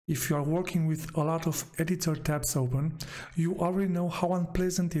if you are working with a lot of editor tabs open, you already know how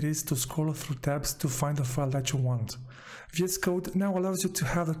unpleasant it is to scroll through tabs to find the file that you want. VS Code now allows you to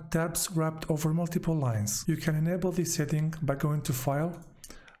have the tabs wrapped over multiple lines. You can enable this setting by going to File,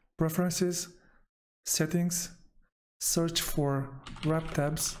 Preferences, Settings, search for Wrap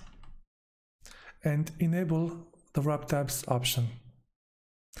Tabs, and enable the Wrap Tabs option.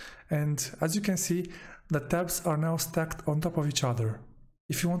 And as you can see, the tabs are now stacked on top of each other.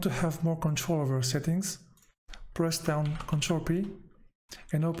 If you want to have more control over settings, press down Ctrl P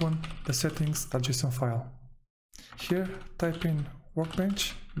and open the settings.json file. Here, type in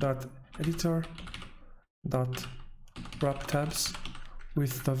workbench.editor.wrapTabs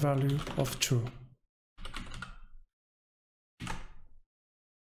with the value of true.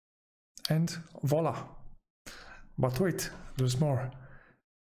 And voila! But wait, there's more.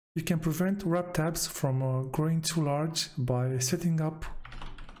 You can prevent wrap tabs from growing too large by setting up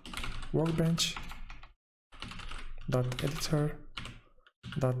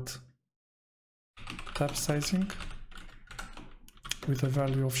workbench.editor.tabSizing with a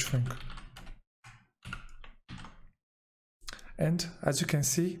value of shrink. And as you can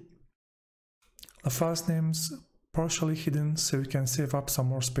see, the file's name's partially hidden, so you can save up some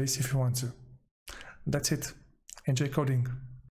more space if you want to. That's it. Enjoy coding.